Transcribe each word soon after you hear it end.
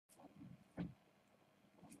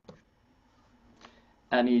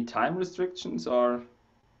Any time restrictions or?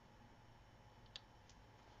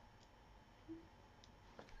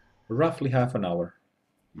 Roughly half an hour.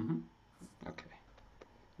 Okay.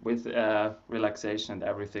 With relaxation and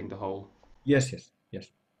everything, the whole. Yes, yes, yes.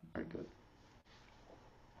 Very good.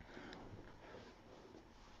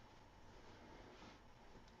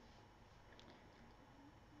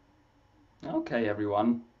 Okay,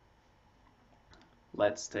 everyone.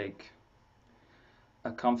 Let's take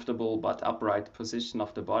a comfortable but upright position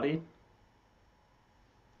of the body.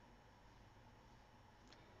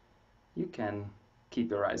 You can keep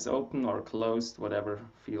your eyes open or closed, whatever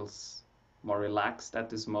feels more relaxed at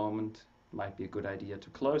this moment. Might be a good idea to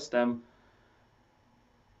close them.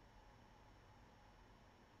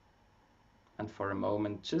 And for a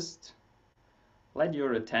moment, just let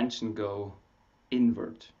your attention go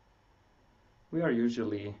inward. We are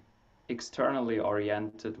usually externally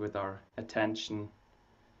oriented with our attention,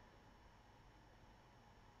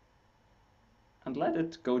 and let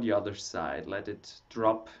it go the other side. Let it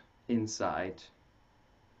drop inside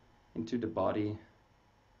into the body.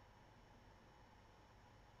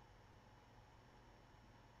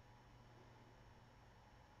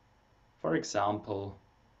 For example,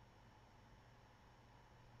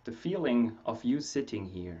 the feeling of you sitting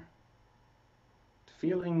here, the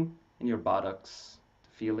feeling in your buttocks, the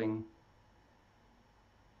feeling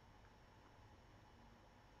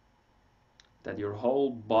that your whole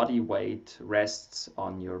body weight rests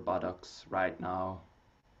on your buttocks right now.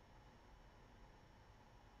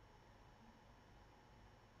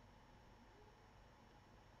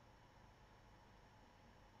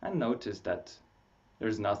 And notice that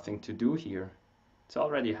there's nothing to do here. It's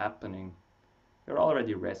already happening. You're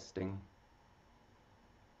already resting.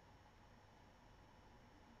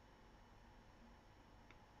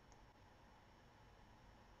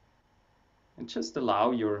 And just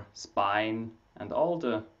allow your spine and all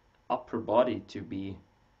the upper body to be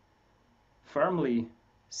firmly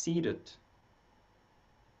seated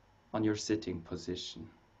on your sitting position.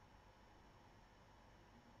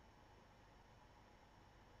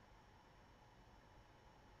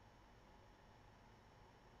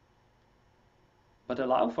 But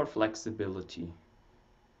allow for flexibility.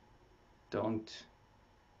 Don't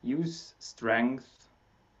use strength,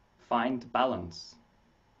 find balance.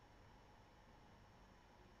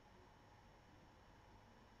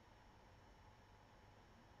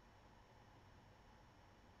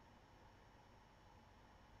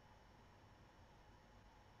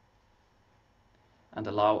 And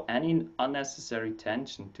allow any unnecessary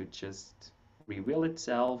tension to just reveal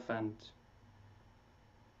itself and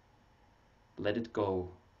let it go.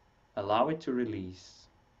 Allow it to release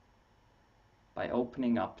by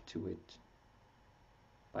opening up to it,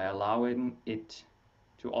 by allowing it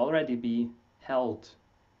to already be held.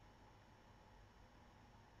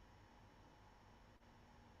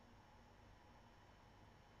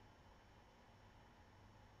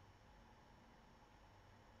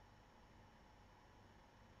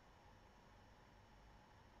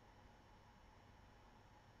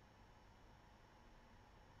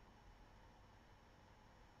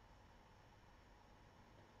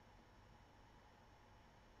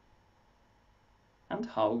 And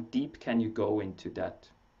how deep can you go into that?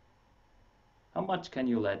 How much can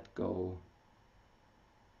you let go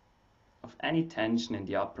of any tension in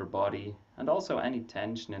the upper body and also any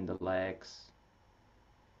tension in the legs?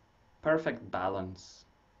 Perfect balance.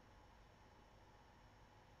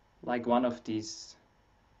 Like one of these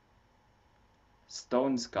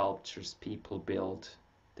stone sculptures people build.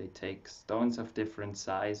 They take stones of different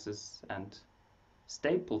sizes and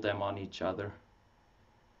staple them on each other.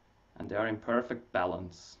 And they are in perfect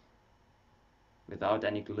balance, without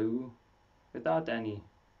any glue, without any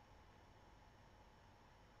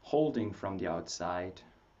holding from the outside.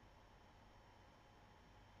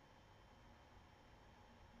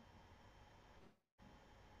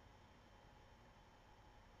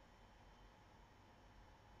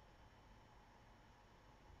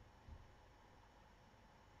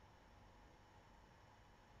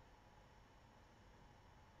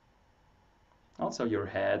 Also, your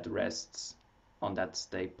head rests on that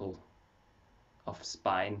staple of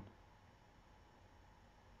spine.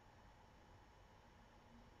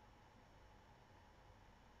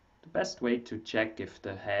 The best way to check if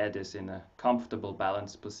the head is in a comfortable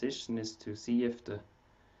balanced position is to see if the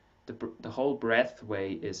whole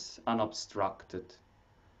breathway is unobstructed,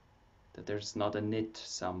 that there's not a knit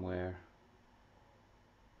somewhere,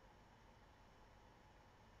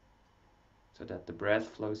 so that the breath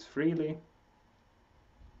flows freely.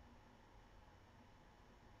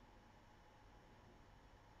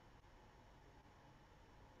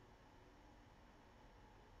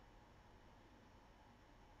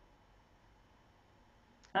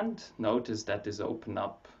 And notice that this open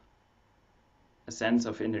up a sense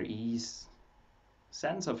of inner ease, a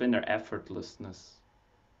sense of inner effortlessness,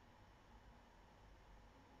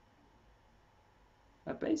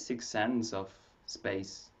 a basic sense of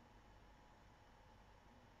space.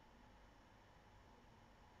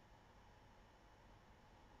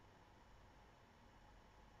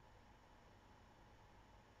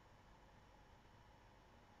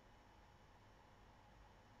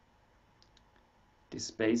 This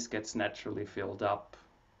space gets naturally filled up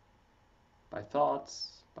by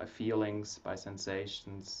thoughts, by feelings, by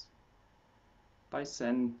sensations, by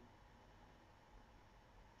sensatory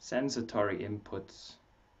inputs,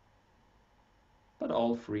 but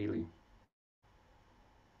all freely.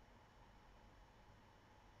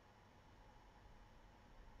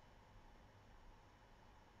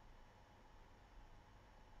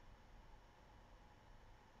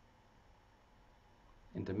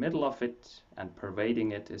 In the middle of it and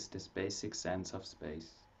pervading it is this basic sense of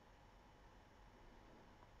space.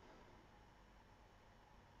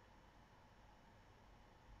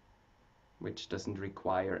 Which doesn't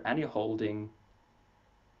require any holding,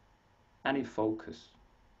 any focus.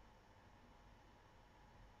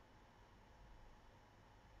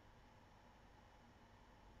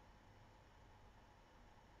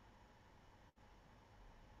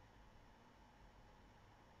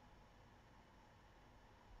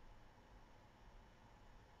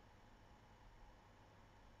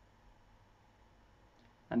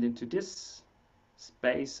 And into this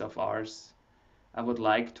space of ours, I would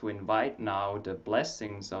like to invite now the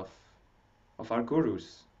blessings of our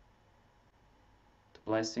gurus, the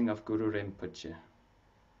blessing of Guru Rinpoche.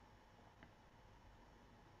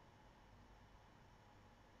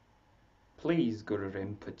 Please, Guru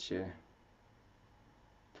Rinpoche,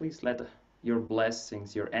 please let your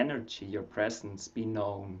blessings, your energy, your presence be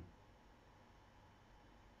known.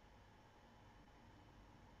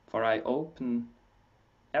 For I open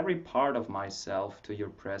every part of myself to your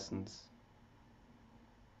presence.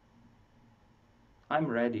 I'm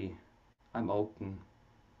ready, I'm open.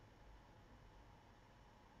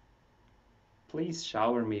 Please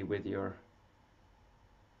shower me with your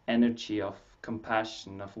energy of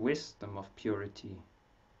compassion, of wisdom, of purity.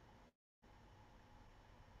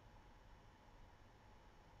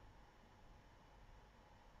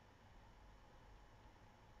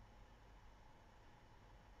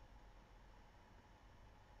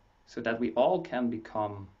 So that we all can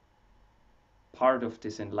become part of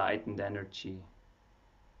this enlightened energy,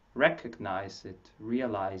 recognize it,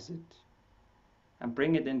 realize it, and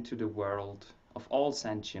bring it into the world of all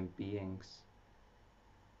sentient beings.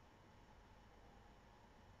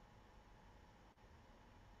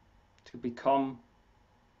 To become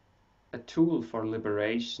a tool for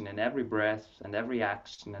liberation in every breath and every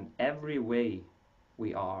action and every way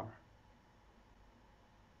we are.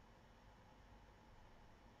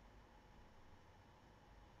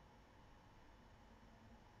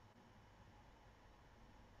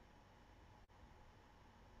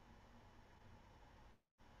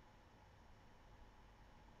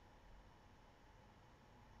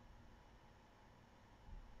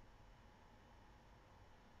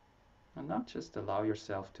 And not just allow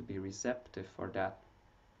yourself to be receptive for that.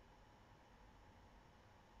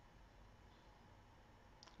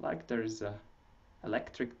 Like there is an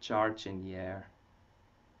electric charge in the air.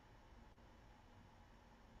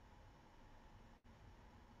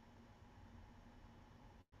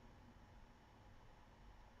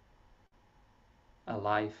 A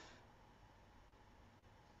life.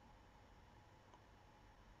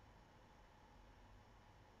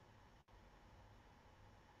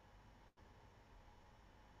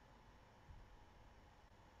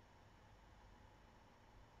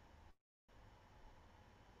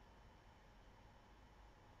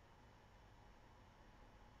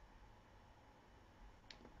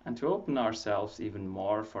 And to open ourselves even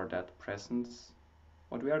more for that presence,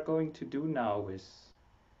 what we are going to do now is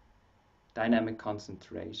dynamic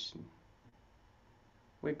concentration.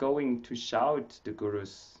 We're going to shout the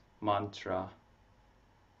Guru's mantra.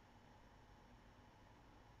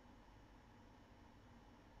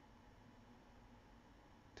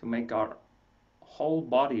 To make our whole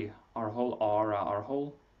body, our whole aura, our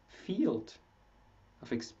whole field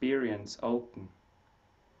of experience open.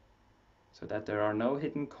 So that there are no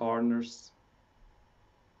hidden corners.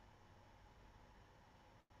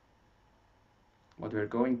 What we're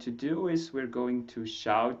going to do is we're going to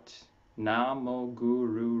shout Namo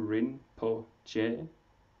Guru Rinpoche,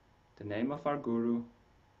 the name of our Guru,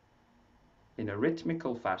 in a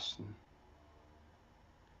rhythmical fashion.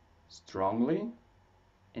 Strongly,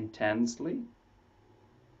 intensely,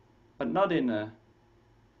 but not in a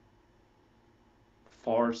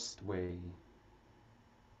forced way.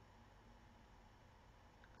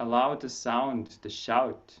 Allow the sound, the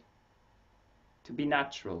shout, to be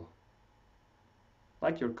natural,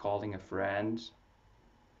 like you're calling a friend.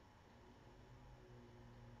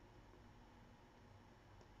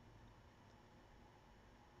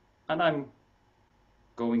 And I'm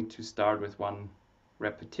going to start with one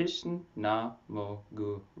repetition, Na Mo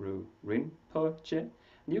Guru Rinpoche.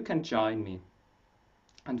 You can join me.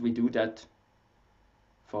 And we do that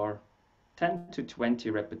for 10 to 20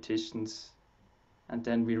 repetitions, and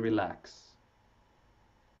then we relax.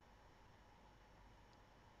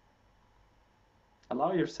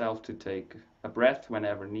 Allow yourself to take a breath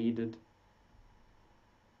whenever needed,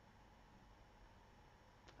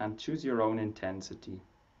 and choose your own intensity.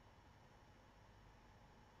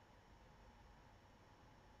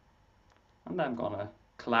 And I'm gonna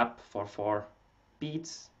clap for 4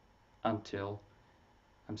 beats until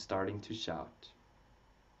I'm starting to shout.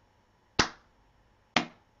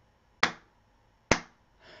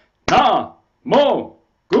 Na Mo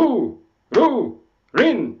Guru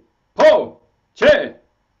Rinpoche.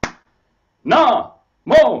 Na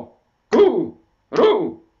Mo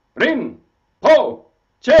Guru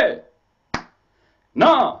Rinpoche.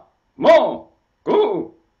 Na Mo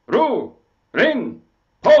Guru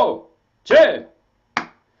Rinpoche.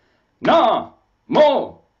 Na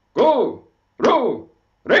Mo Guru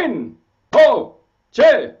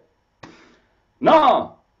Rinpoche.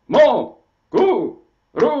 Na Mo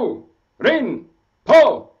Guru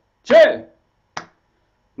Rinpoche.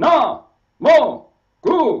 Na Mo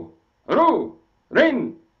Guru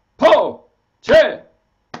Rinpoche.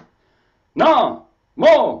 Na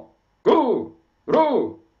Mo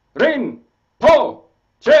Guru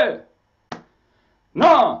Rinpoche.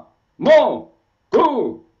 Na Mo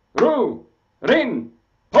Guru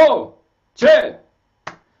Rinpoche.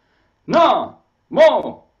 Na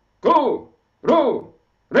Mo Guru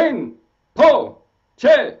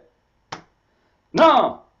Rinpoche.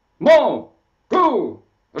 Na Mo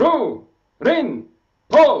Guru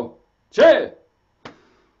Rinpoche.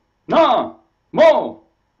 Na Mo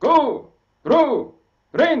Guru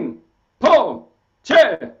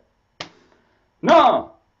Rinpoche. Na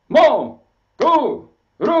Mo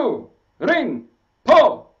Guru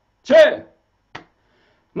Rinpoche.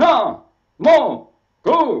 Na Mo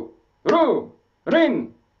Guru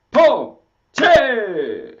Rinpoche.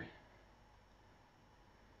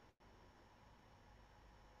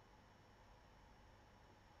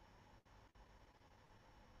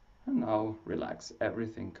 And now relax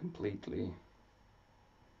everything completely,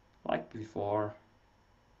 like before.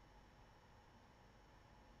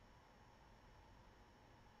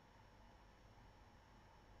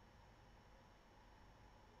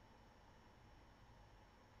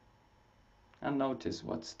 And notice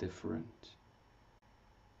what's different.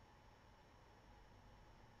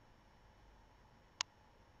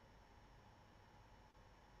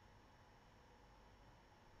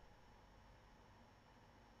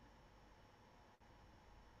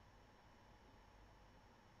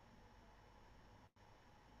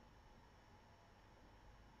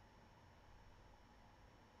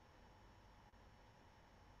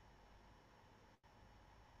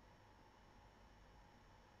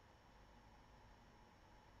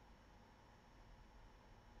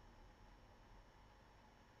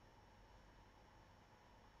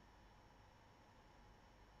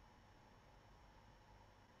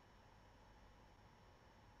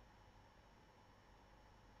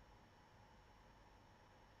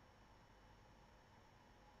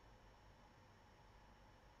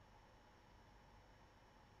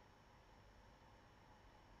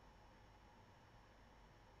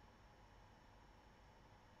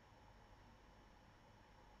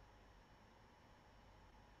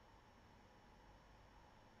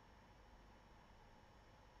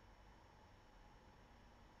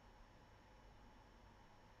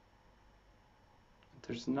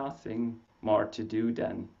 There's nothing more to do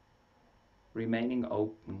than remaining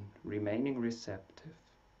open, remaining receptive.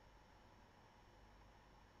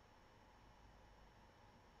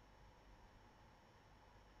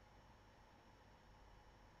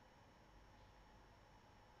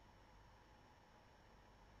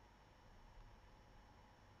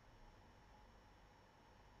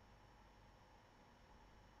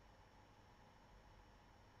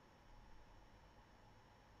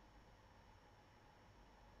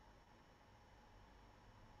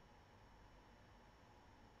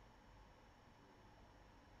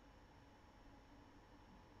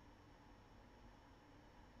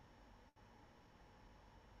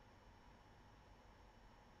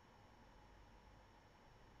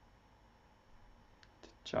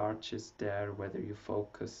 charge is there whether you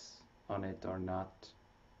focus on it or not.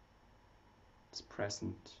 It's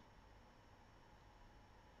present.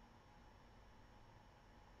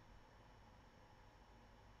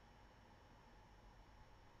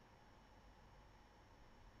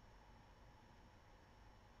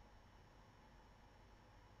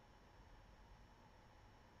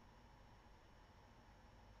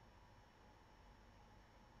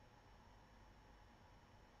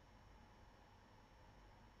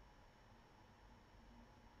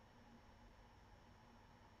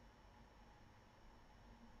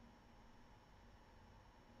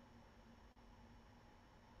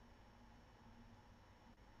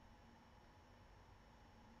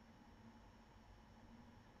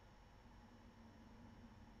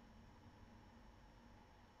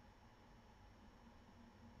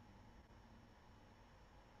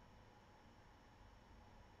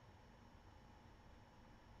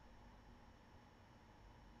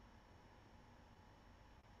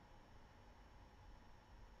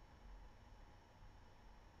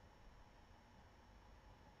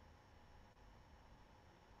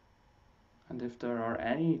 And if there are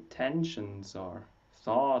any tensions or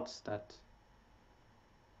thoughts that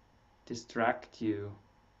distract you,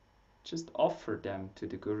 just offer them to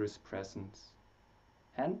the Guru's presence.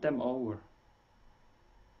 Hand them over.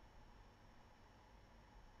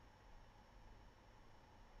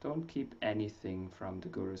 Don't keep anything from the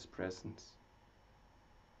Guru's presence.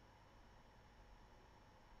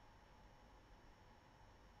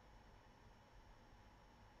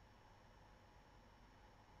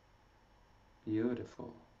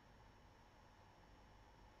 Beautiful.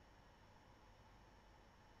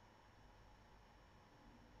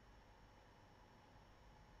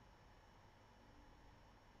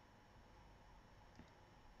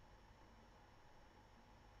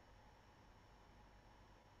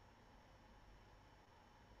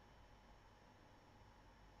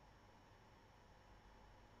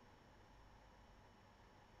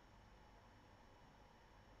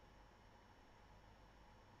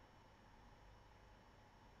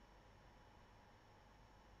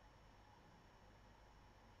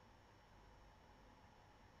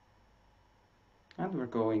 And we're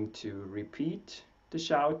going to repeat the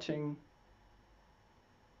shouting.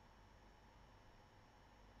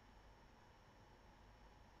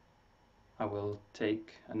 I will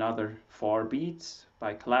take another 4 beats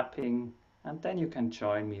by clapping, and then you can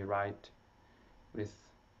join me right with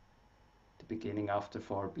the beginning after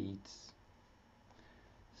 4 beats.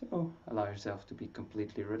 So allow yourself to be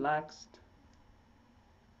completely relaxed.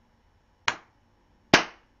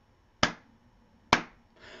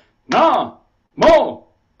 Na, mo,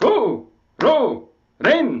 gu, ru,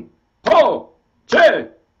 rin, po,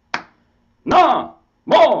 che. Na,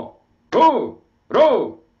 mo, gu,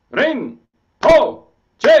 ru, rin, po,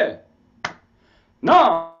 che.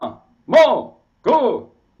 Na, mo, gu,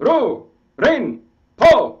 ru, rin,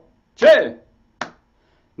 po, che.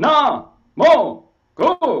 Na, mo,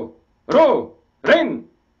 gu, ru, rin,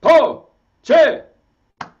 po, che.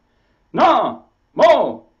 Na,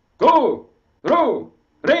 mo, gu, ru,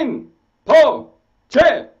 rin, po,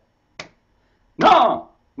 che. Na,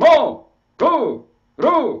 mo, gu,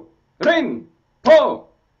 ru, rin, po,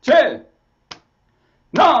 che.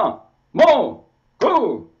 Na, mo,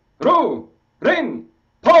 gu, ru, rin,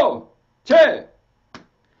 po, che.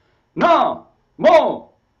 Na,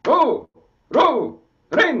 mo, gu, ru,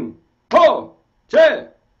 rin, po, che.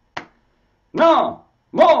 Na,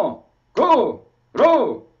 mo, gu,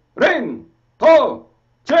 ru, rin, po,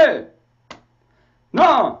 che.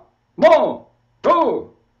 Na, mo,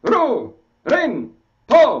 gu, ru, rin,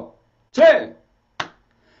 po, che.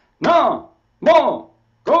 Na, mo,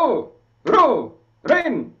 gu, ru,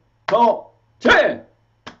 rin, po, che.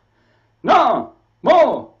 Na,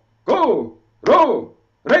 mo, gu, ru,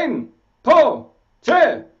 rin, po,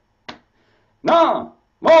 che. Na,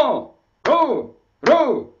 mo, gu,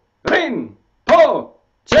 ru, rin, po,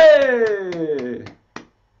 che.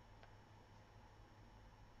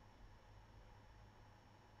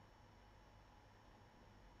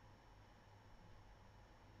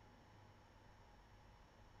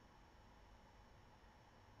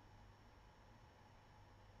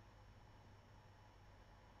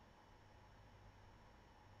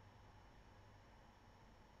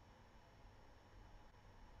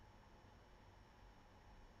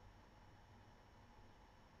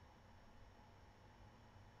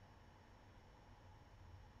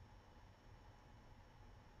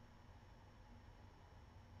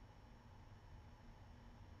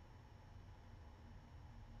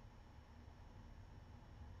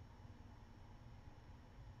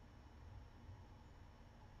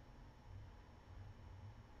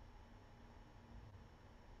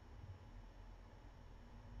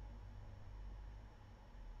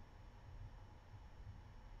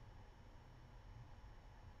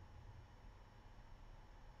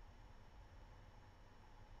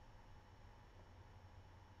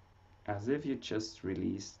 as if you just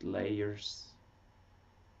released layers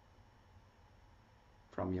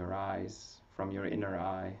from your eyes, from your inner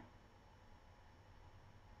eye.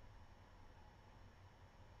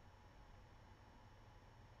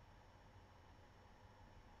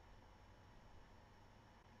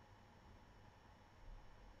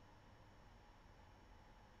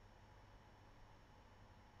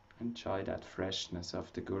 Enjoy that freshness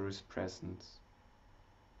of the Guru's presence.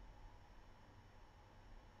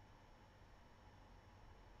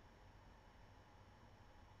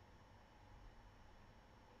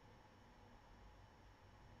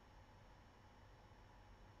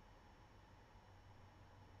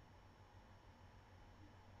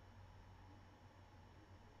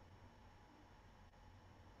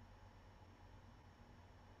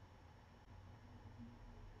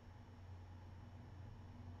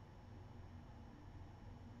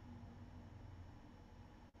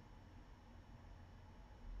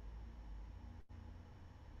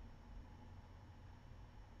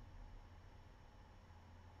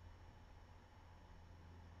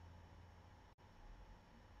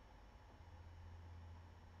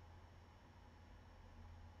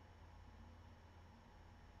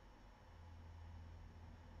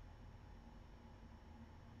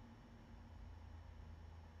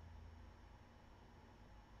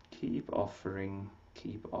 Keep offering,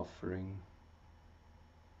 keep offering.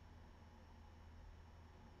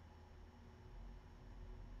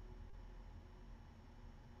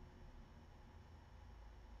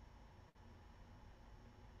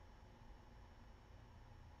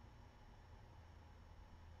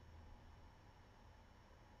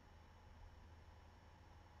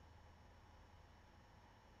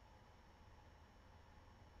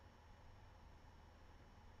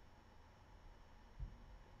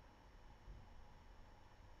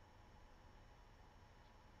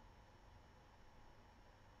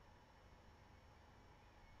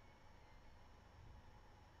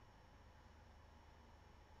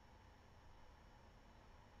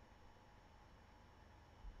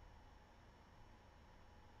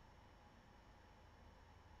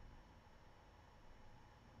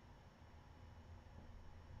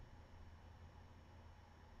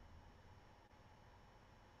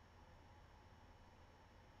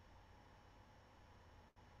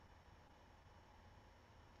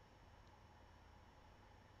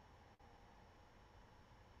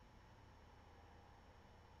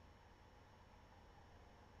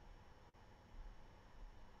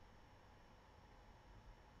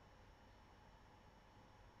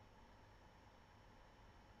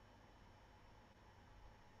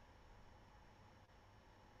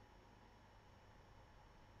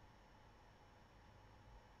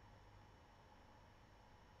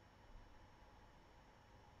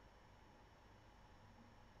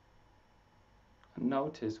 And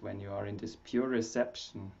notice when you are in this pure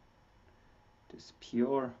reception, this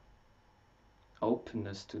pure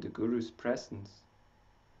openness to the Guru's presence,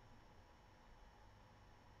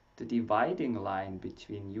 the dividing line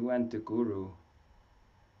between you and the Guru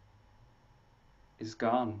is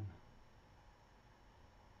gone.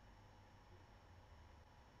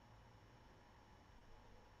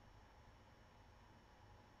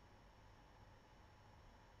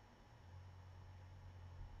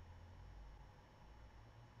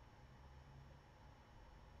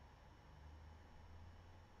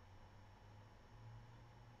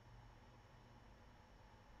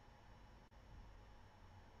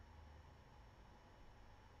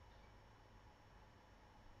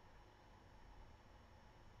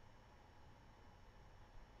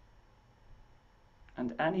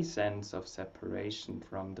 And any sense of separation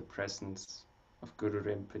from the presence of Guru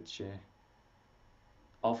Rinpoche,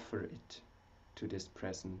 offer it to this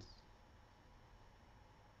presence.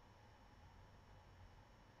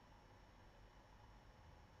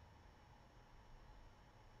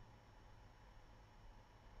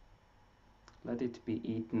 Let it be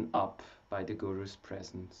eaten up by the Guru's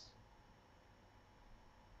presence.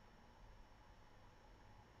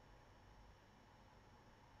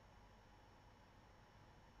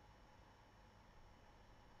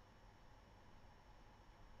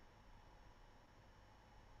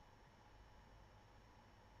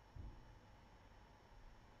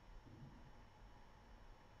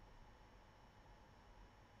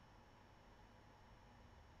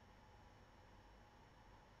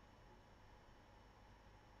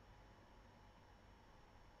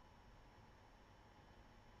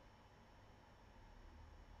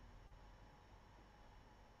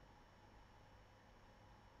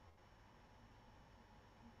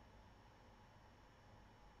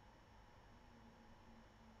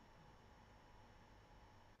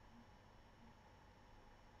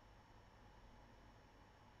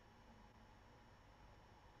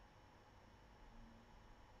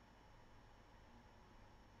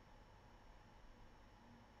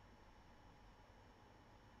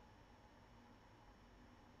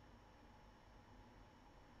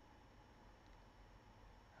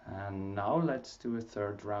 Now let's do a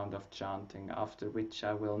third round of chanting, after which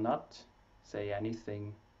I will not say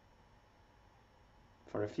anything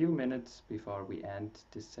for a few minutes before we end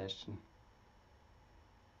this session.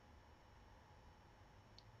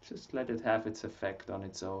 Just let it have its effect on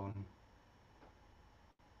its own.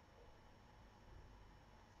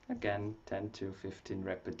 Again, 10 to 15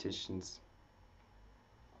 repetitions.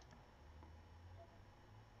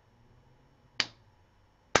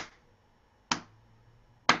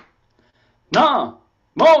 Na,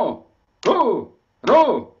 mo, gu,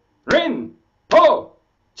 ru, rin, po,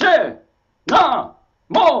 che. Na,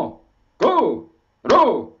 mo, gu,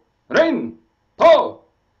 ru, rin, po,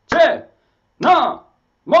 che. Na,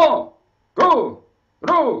 mo, gu,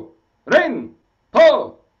 ru, rin,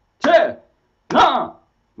 po, che. Na,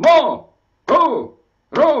 mo, gu,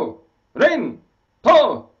 ru, rin,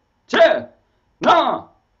 po, che. Na,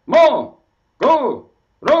 mo, gu,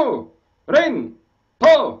 ru, rin,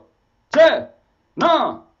 po, che.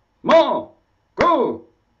 Na, mo, gu,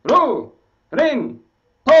 ru, rin,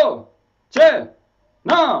 po, che.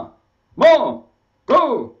 Na, mo,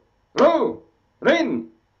 gu, ru,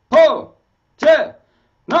 rin, po, che.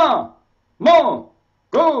 Na, mo,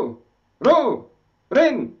 gu, ru,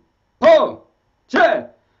 rin, po, che.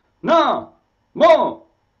 Na, mo,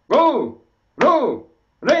 gu, ru,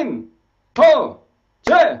 rin, po,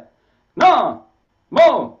 che. Na,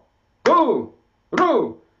 mo, gu,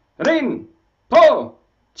 ru, rin, po,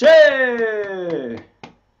 che.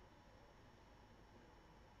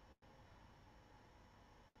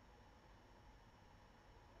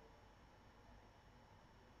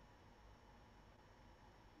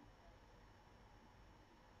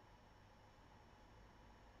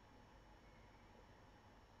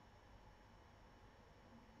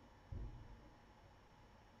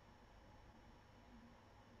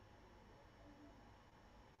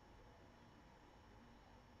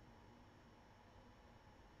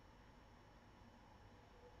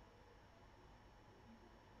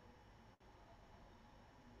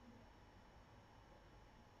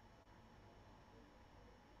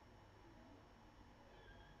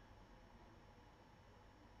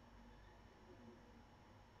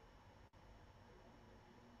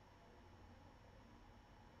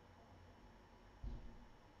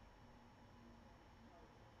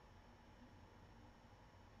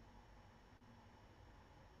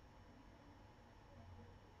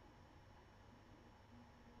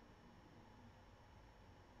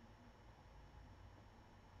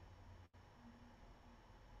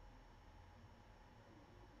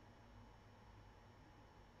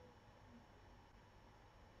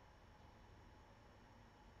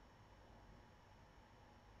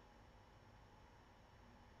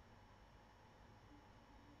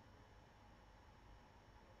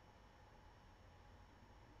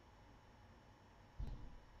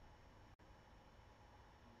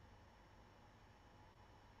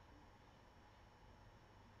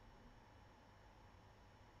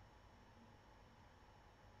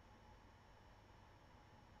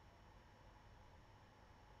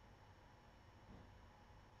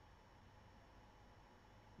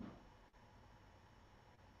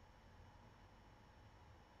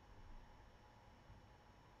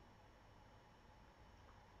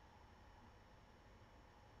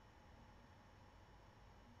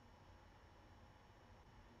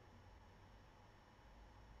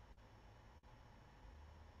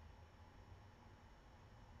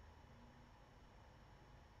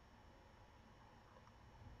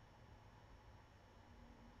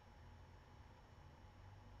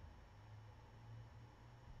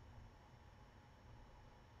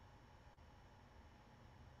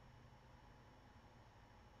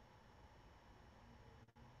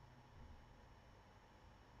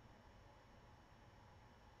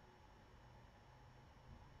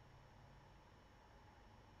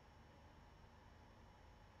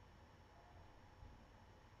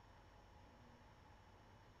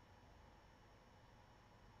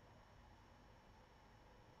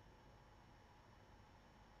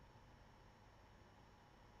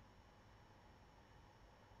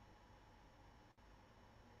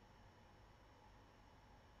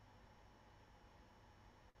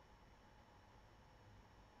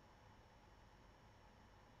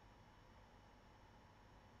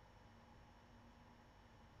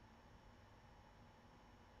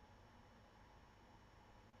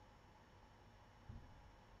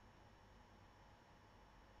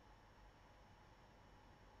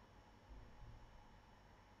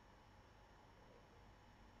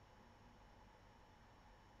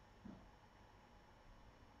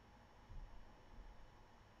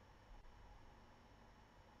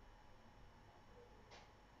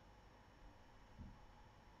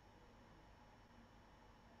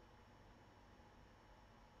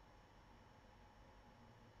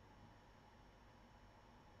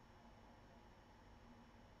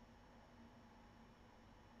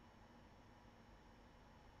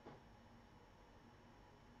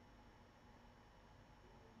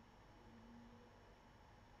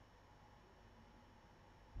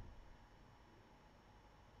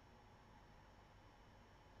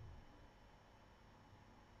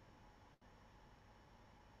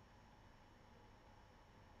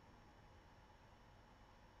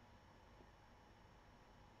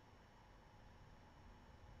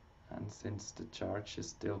 And since the charge is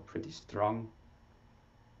still pretty strong,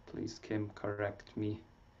 please, Kim, correct me.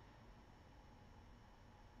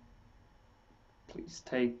 Please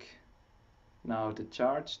take now the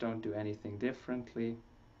charge, don't do anything differently,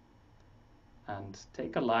 and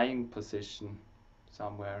take a lying position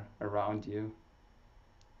somewhere around you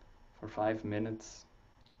for 5 minutes.